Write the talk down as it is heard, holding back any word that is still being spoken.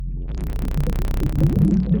You're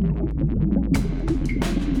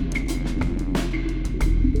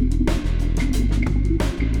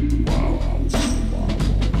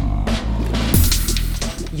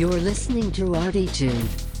listening to Artitude,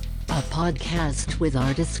 a podcast with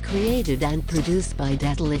artists created and produced by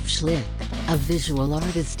Detlef Schlick, a visual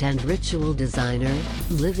artist and ritual designer,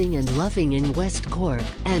 living and loving in West Cork,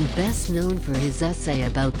 and best known for his essay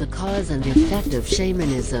about the cause and effect of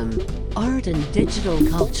shamanism, art and digital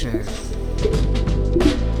culture.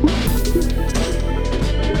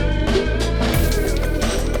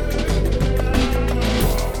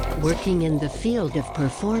 Working in the field of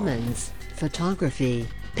performance, photography,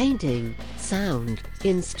 painting, sound,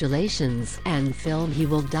 installations, and film, he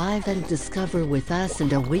will dive and discover with us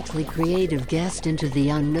and a weekly creative guest into the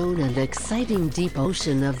unknown and exciting deep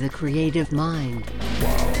ocean of the creative mind.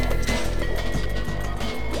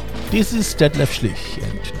 This is Detlef Schlich,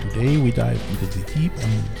 and today we dive into the deep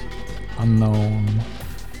and unknown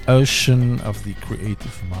ocean of the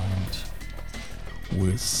creative mind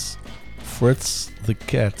with Fritz the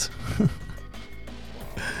cat.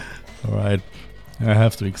 Alright, I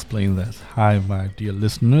have to explain that. Hi, my dear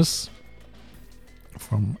listeners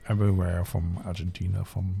from everywhere, from Argentina,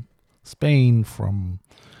 from Spain, from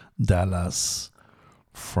Dallas,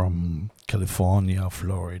 from California,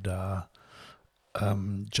 Florida,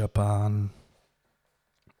 Japan,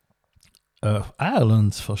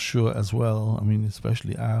 Ireland for sure as well. I mean,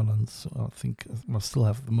 especially Ireland. So I think I still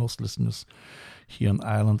have the most listeners here in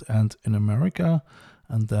Ireland and in America,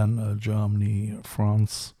 and then Germany,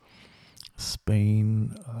 France,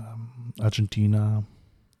 Spain, Argentina,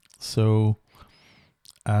 so,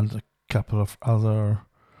 and a couple of other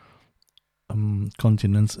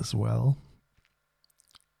continents as well.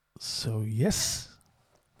 So yes,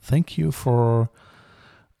 thank you for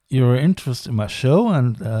your interest in my show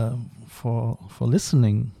and for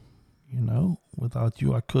listening. You know, without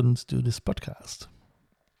you, I couldn't do this podcast.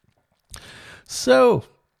 So,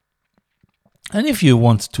 and if you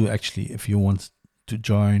want to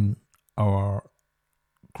join our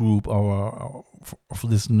group, our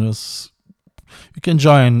listeners, you can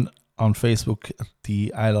join on Facebook at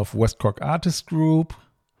the Isle of West Cork Artists Group.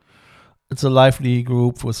 It's a lively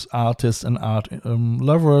group with artists and art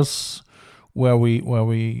lovers, where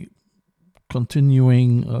we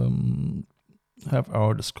continuing have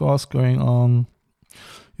our discourse going on.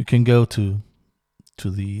 You can go to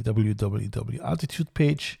the www.artitude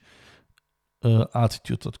page,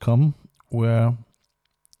 artitude.com, where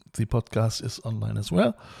the podcast is online as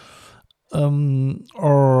well.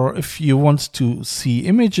 Or if you want to see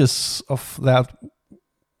images of that,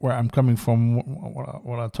 where I'm coming from,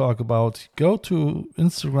 what I talk about, go to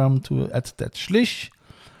Instagram to @thatschlich.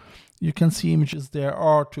 You can see images there,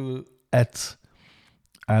 or to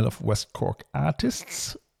 @Isle of West Cork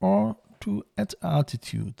Artists, or to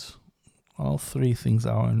 @Artitude. All three things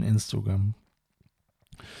are on Instagram.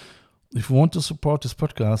 If you want to support this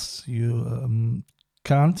podcast, you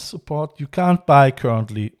can't buy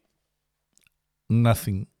currently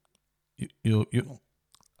nothing.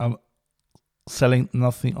 I'm selling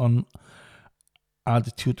nothing on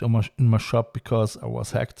Artitude in my shop because I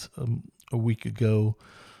was hacked a week ago,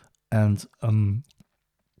 and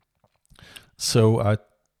so I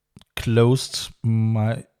closed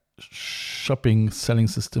my selling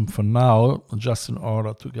system for now, just in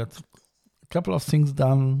order to get a couple of things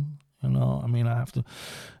done. You know, I mean, I have to.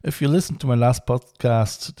 If you listen to my last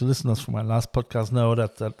podcast, the listeners from my last podcast know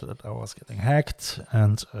that I was getting hacked,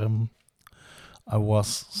 and I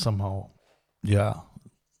was somehow, a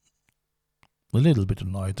little bit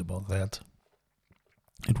annoyed about that.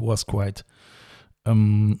 It was quite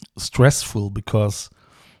stressful because,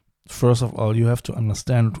 first of all, you have to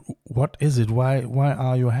understand what is it, why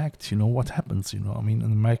are you hacked? You know, what happens? You know, I mean,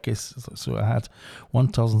 in my case, so I had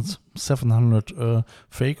 1,700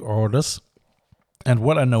 fake orders, and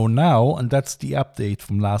what I know now, and that's the update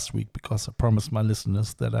from last week, because I promised my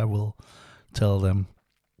listeners that I will tell them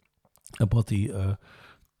about the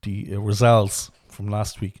results from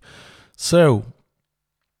last week. So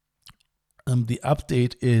the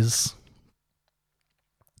update is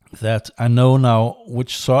that I know now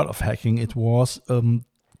which sort of hacking it was.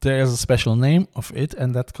 There is a special name of it,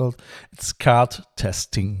 and it's card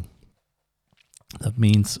testing. That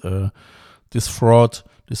means this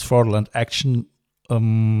fraudulent action.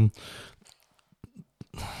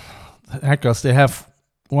 Hackers, they have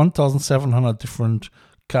 1,700 different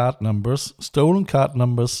card numbers, stolen card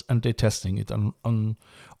numbers, and they're testing it on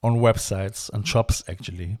websites and shops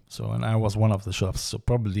actually. So, and I was one of the shops. So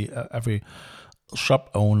probably every shop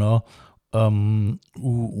owner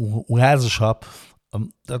who has a shop,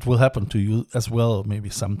 that will happen to you as well, maybe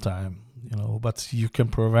sometime. but you can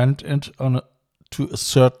prevent it to a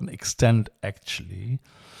certain extent, actually.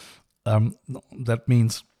 That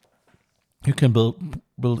means you can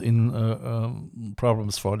build in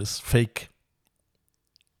problems for this fake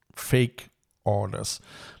orders,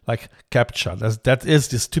 like CAPTCHA. That is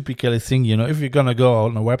this typical thing, if you're gonna go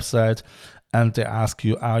on a website and they ask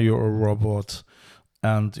you, are you a robot?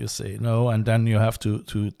 And you say no, and then you have to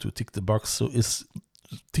tick the box. So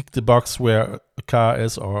tick the box where a car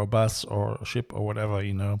is, or a bus, or a ship, or whatever,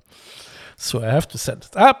 So I have to set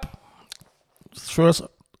it up first,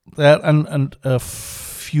 that and a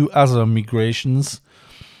few other migrations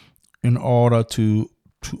in order to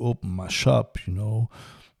open my shop.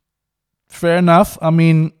 Fair enough. I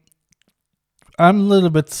mean, I'm a little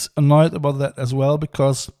bit annoyed about that as well,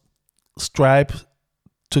 because Stripe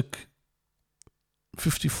took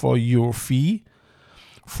 €54 fee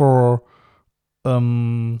for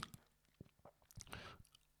an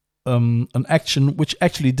action which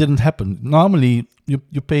actually didn't happen. Normally,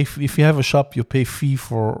 you pay if you have a shop, you pay fee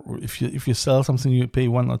for if you sell something, you pay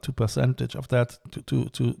 1 or 2% of that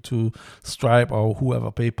to Stripe or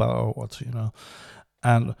whoever, PayPal or what,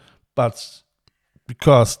 but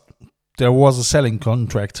because there was a selling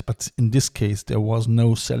contract, but in this case there was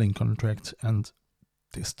no selling contract, and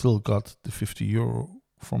they still got the €50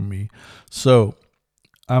 from me. So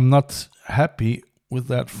I'm not happy with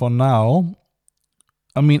that for now.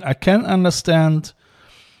 I mean, I can understand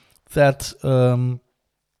that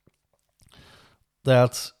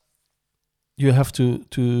that you have to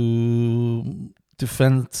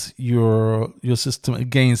defend your system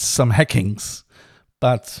against some hackings,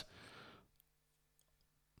 but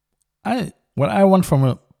what I want from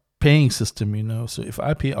a paying system, so if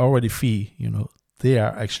I pay already fee, they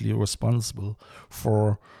are actually responsible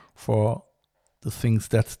for the things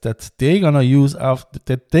that they're gonna use after,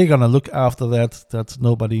 that they're gonna look after, that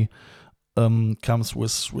nobody comes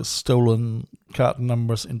with stolen card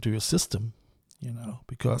numbers into your system,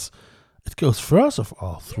 because it goes first of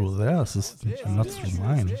all through their system and not through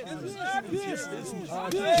mine.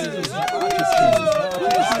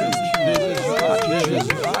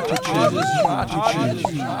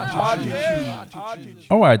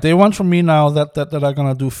 All right, they want from me now that I'm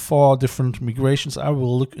gonna do 4 different migrations. I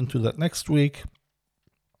will look into that next week,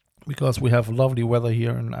 because we have lovely weather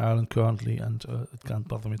here in Ireland currently, and it can't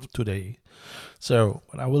bother me today. So,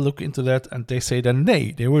 but I will look into that, and they say then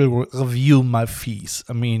they will review my fees.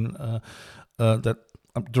 I mean, that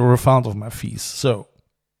the refund of my fees. So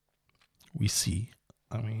we see.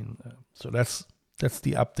 I mean, so that's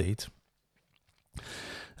the update.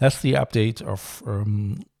 That's the update of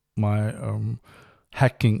my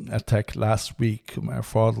hacking attack last week, my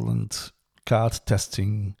fraudulent card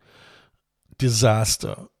testing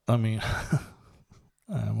disaster. I mean,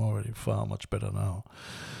 I'm already far much better now.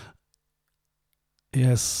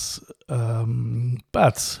 Yes,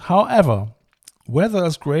 but however, weather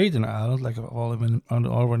is great in Ireland, like I've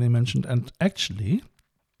already mentioned, and actually,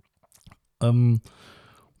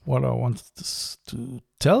 what I wanted to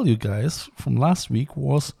tell you guys from last week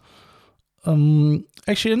was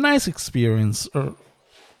actually a nice experience, or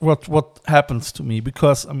what happens to me,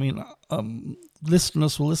 because I mean,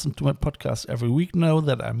 listeners who listen to my podcast every week know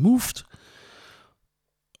that I moved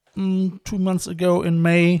 2 months ago in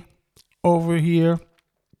May over here,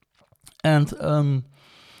 and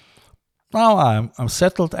now I'm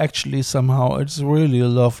settled. Actually, somehow it's really a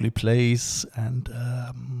lovely place, and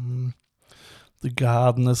the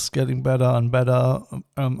garden is getting better and better.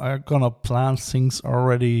 I'm gonna plant things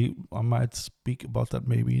already. I might speak about that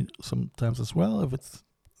maybe sometimes as well.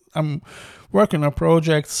 I'm working on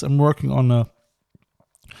projects. I'm working on a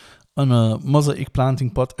mosaic planting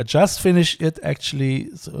pot. I just finished it actually,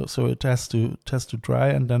 so it has to dry,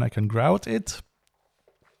 and then I can grout it.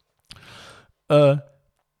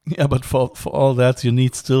 Yeah, but for all that you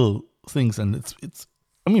need still things, and it's.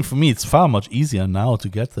 I mean, for me, it's far much easier now to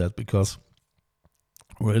get that, because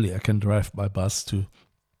really I can drive by bus to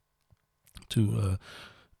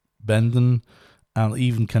Bandon, and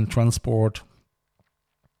even can transport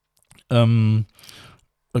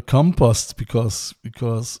a compost, because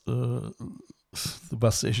the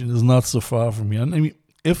bus station is not so far from here. And I mean,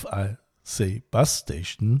 if I say bus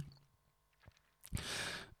station,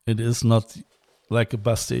 it is not like a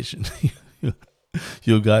bus station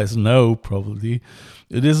you guys know probably.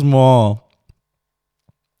 It is more,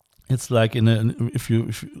 it's like if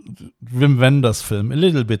you Wim Wenders film a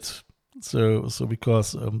little bit. So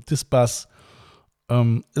because this bus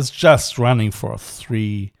is just running for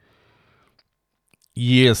 3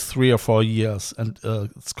 or 4 years, and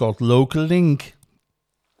it's called Local Link,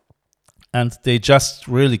 and they just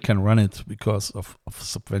really can run it because of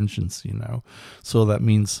subventions, So that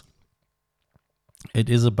means it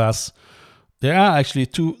is a bus. There are actually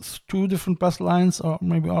two different bus lines, or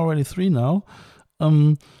maybe already three now,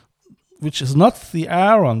 which is not the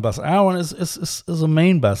Aron bus. Aron is a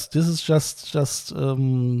main bus. This is just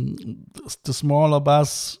the smaller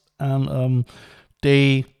bus, and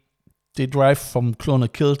they drive from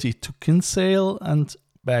Clonakilty to Kinsale and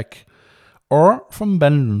back, or from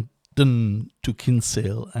Bandon to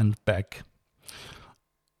Kinsale and back.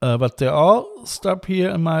 But they all stop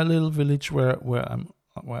here in my little village where I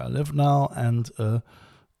live now, and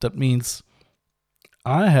that means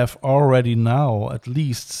I have already now at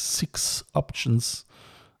least 6 options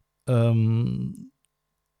driving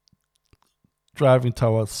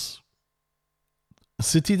towards a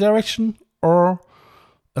city direction, or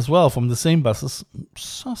as well from the same buses,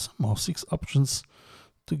 somehow 6 options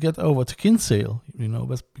to get over to Kinsale,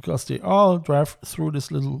 but because they all drive through this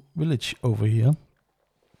little village over here.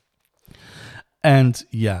 And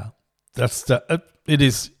yeah, that's it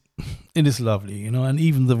is lovely, and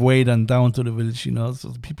even the way then down to the village, so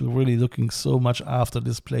the people really looking so much after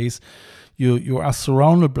this place. You are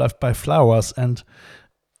surrounded by flowers, and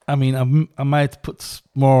I mean, I might put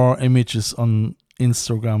more images on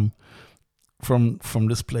Instagram from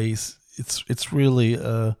this place. It's really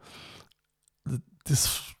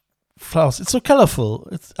this flowers. It's so colorful.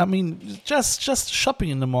 Just shopping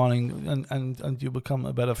in the morning, and you become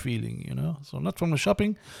a better feeling, So not from the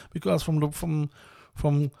shopping, because from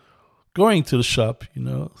going to the shop,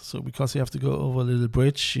 So because you have to go over a little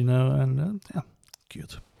bridge, and yeah,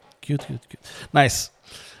 cute, nice.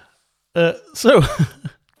 So,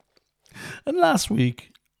 and last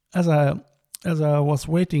week, as I was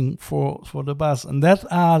waiting for the bus, and that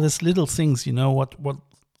are these little things, what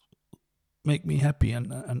make me happy,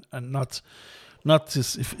 and not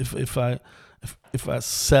this if I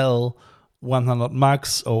sell 100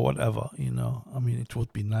 marks or whatever, it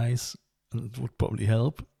would be nice and it would probably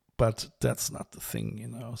help, but that's not the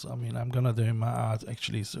thing, So I'm gonna do my art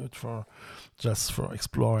actually, so for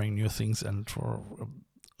exploring new things, and for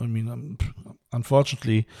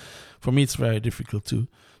unfortunately for me it's very difficult to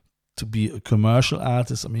be a commercial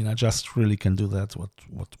artist. I just really can do that what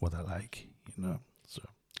I like, So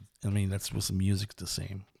that's with the music the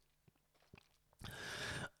same.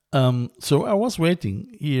 So I was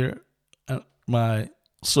waiting here at my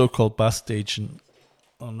so-called bus station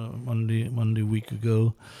on a Monday week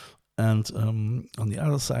ago, and on the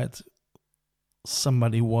other side,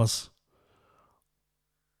 somebody was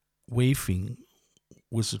waving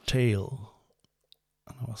with a tail,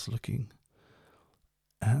 and I was looking,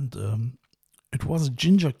 and it was a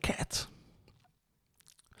ginger cat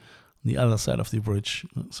on the other side of the bridge.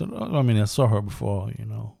 So I saw her before,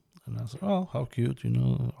 and I said, "Oh, how cute!"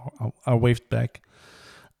 I waved back,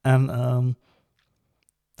 and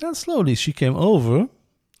then slowly she came over,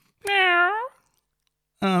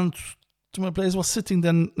 and to my place, was sitting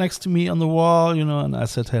then next to me on the wall, and I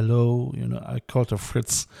said hello, I called her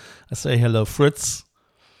Fritz. I say hello, Fritz,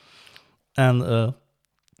 and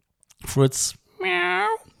Fritz meow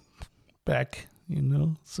back,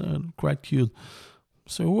 so quite cute.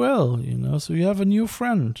 So so you have a new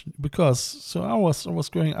friend, because I was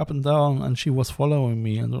going up and down, and she was following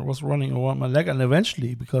me, and I was running around my leg, and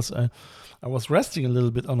eventually, because I was resting a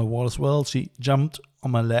little bit on the wall as well, she jumped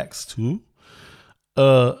on my legs too,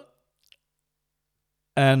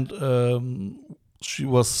 and she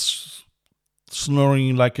was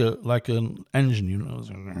snoring like an engine,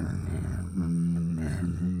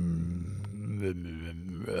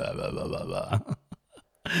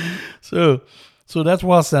 So that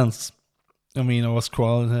was sense. I was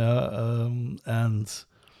crawling her, and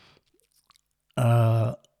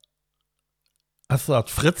I thought,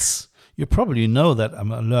 Fritz, you probably know that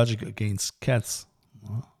I'm allergic against cats.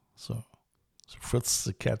 So Fritz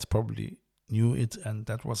the cat probably knew it, and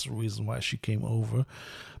that was the reason why she came over.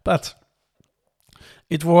 But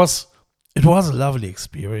it was a lovely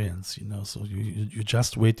experience, So you're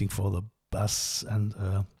just waiting for the bus, and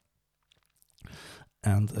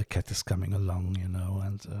a cat is coming along, and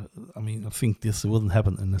I think this wouldn't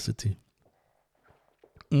happen in the city.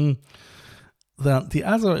 The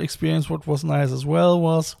other experience, what was nice as well,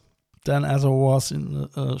 was then as I was in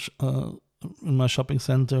my shopping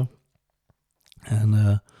center,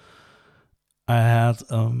 and I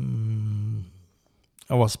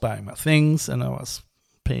was buying my things, and I was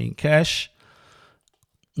paying cash,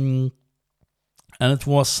 and it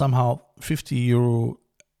was somehow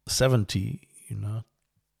 €50.70, and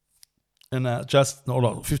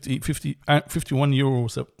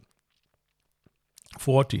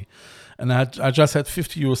 €51.40, and I just had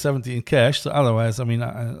 €50.70 in cash. So otherwise, I mean,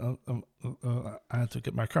 I had to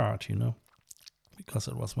get my card, because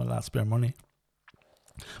it was my last spare money,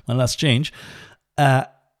 my last change, and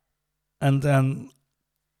then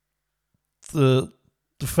the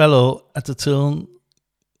fellow at the till,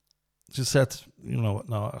 she said, no,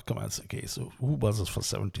 come on, it's okay. So who buzzes for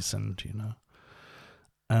 70 cents,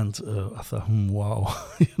 And I thought, wow,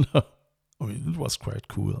 I mean, it was quite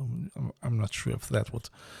cool. I'm not sure if that would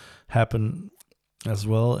happen as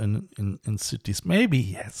well in cities. Maybe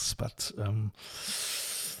yes, but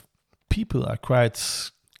people are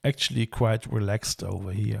actually quite relaxed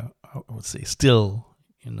over here, I would say. Still,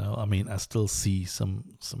 I mean, I still see some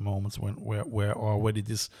moments where already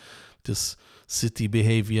this city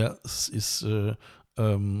behavior is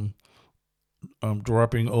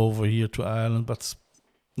dropping over here to Ireland, but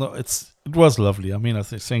no, it was lovely. I mean, I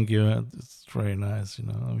say thank you. It's very nice, I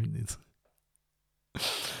mean,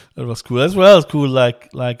 it was cool as well. It's cool,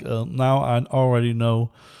 like now I already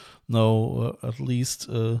know at least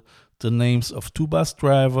the names of 2 bus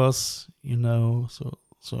drivers,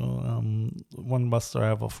 So one bus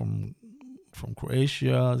driver from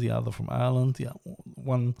Croatia, the other from Ireland. The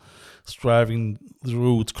one is driving the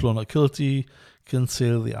route Clonakilty,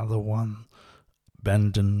 Kinsale, the other one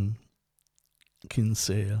Bandon,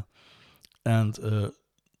 Kinsale. And the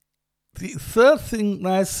third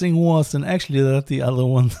nice thing was, and actually that the other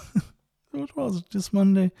one, what was it, this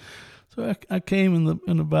Monday? So I came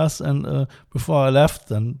in the bus, and before I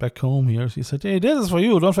left and back home here, he said, "Hey, this is for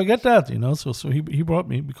you. Don't forget that." So he brought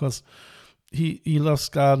me because he loves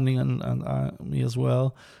gardening and me as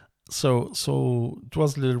well. So it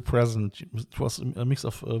was a little present. It was a mix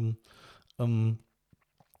of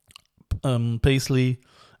paisley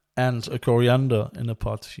and a coriander in a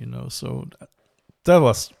pot. So that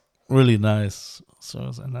was really nice.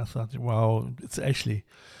 So and I thought, wow, it's actually,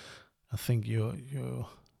 I think you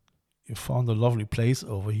found a lovely place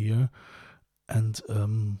over here, and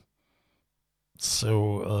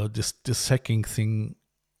so this hacking thing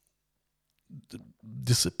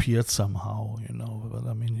disappeared somehow, But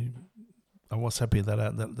I mean, I was happy that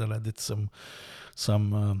I did some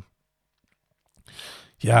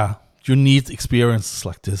unique experiences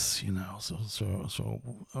like this, So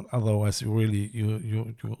otherwise,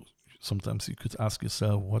 you sometimes you could ask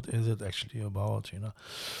yourself, what is it actually about,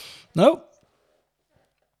 No.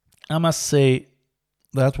 I must say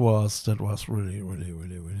that was really, really,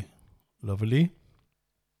 really, really lovely.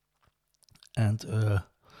 And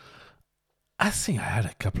I think I had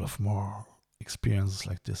a couple of more experiences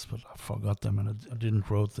like this, but I forgot them and I didn't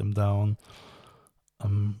wrote them down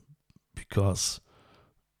because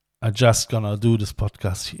I just gonna do this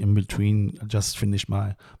podcast in between. I just finished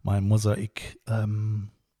my mosaic,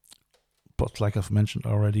 but like I've mentioned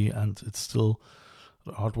already, and it's still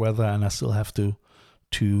hot weather, and I still have to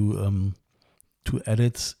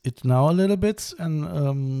edit it now a little bit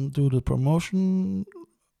and do the promotion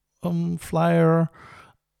flyer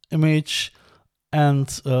image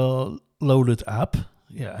and load it up.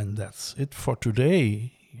 Yeah, and that's it for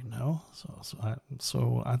today.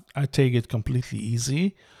 So I take it completely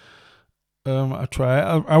easy. I try.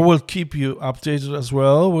 I will keep you updated as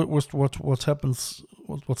well with what happens,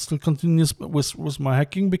 what still continues with my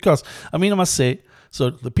hacking, because I mean, I must say,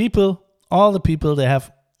 so all the people, they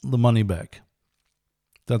have the money back.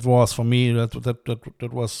 That was for me. That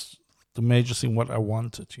was the major thing what I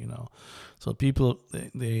wanted. So people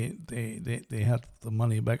they had the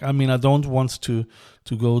money back. I mean, I don't want to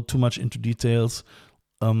go too much into details.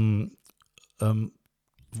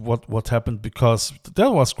 What happened, because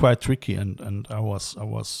that was quite tricky, and I was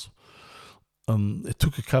it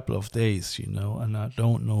took a couple of days, and I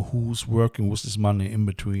don't know who's working with this money in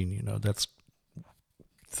between.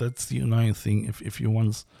 That's the annoying thing. If you're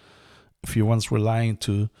once relying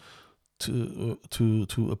to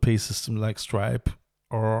a pay system like Stripe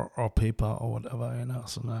or PayPal or whatever,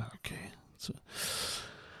 So now, okay. So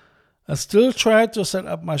I still try to set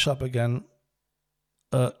up my shop again.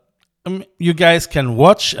 You guys can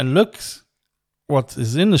watch and look what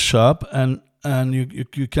is in the shop, and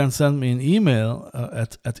you can send me an email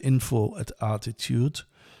at info@artitude,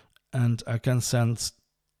 and I can send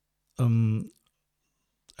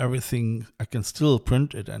everything. I can still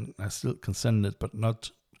print it and I still can send it, but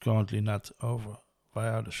currently not over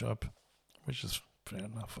via the shop, which is fair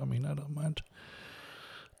enough. I mean, I don't mind.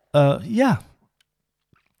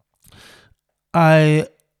 I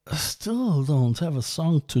still don't have a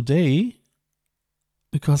song today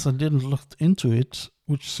because I didn't look into it,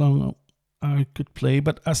 which song I could play,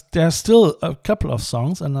 but there's still a couple of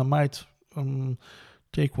songs, and I might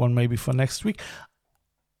take one maybe for next week.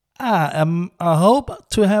 I hope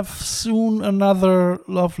to have soon another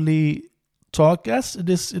lovely talk guest. It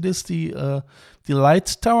is the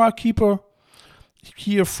Light Tower Keeper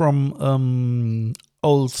here from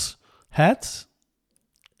Old Hat.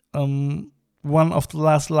 One of the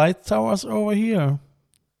last light towers over here.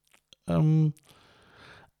 And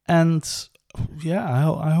yeah,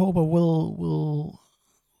 I hope I will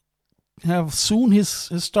have soon his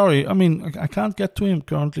story. I mean, I can't get to him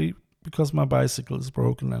currently because my bicycle is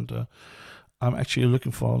broken, and I'm actually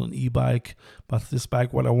looking for an e-bike. But this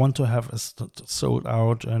bike, what I want to have, is sold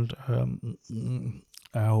out, and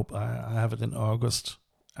I hope I have it in August,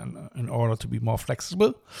 and in order to be more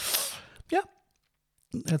flexible. Yeah,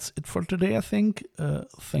 that's it for today, I think.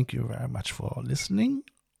 Thank you very much for listening,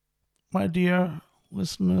 my dear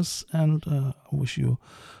listeners, and I wish you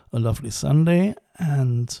a lovely Sunday,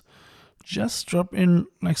 and just drop in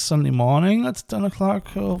next Sunday morning at 10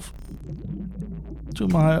 o'clock to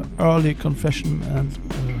my early confession, and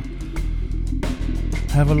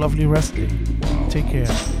have a lovely rest day. Take care.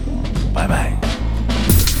 Bye-bye.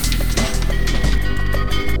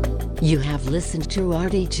 You have listened to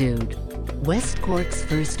Artitude, West Cork's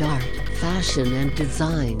first art, fashion and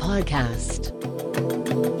design podcast.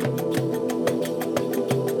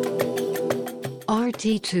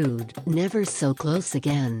 Artitude, never so close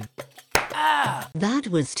again. That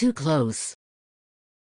was too close.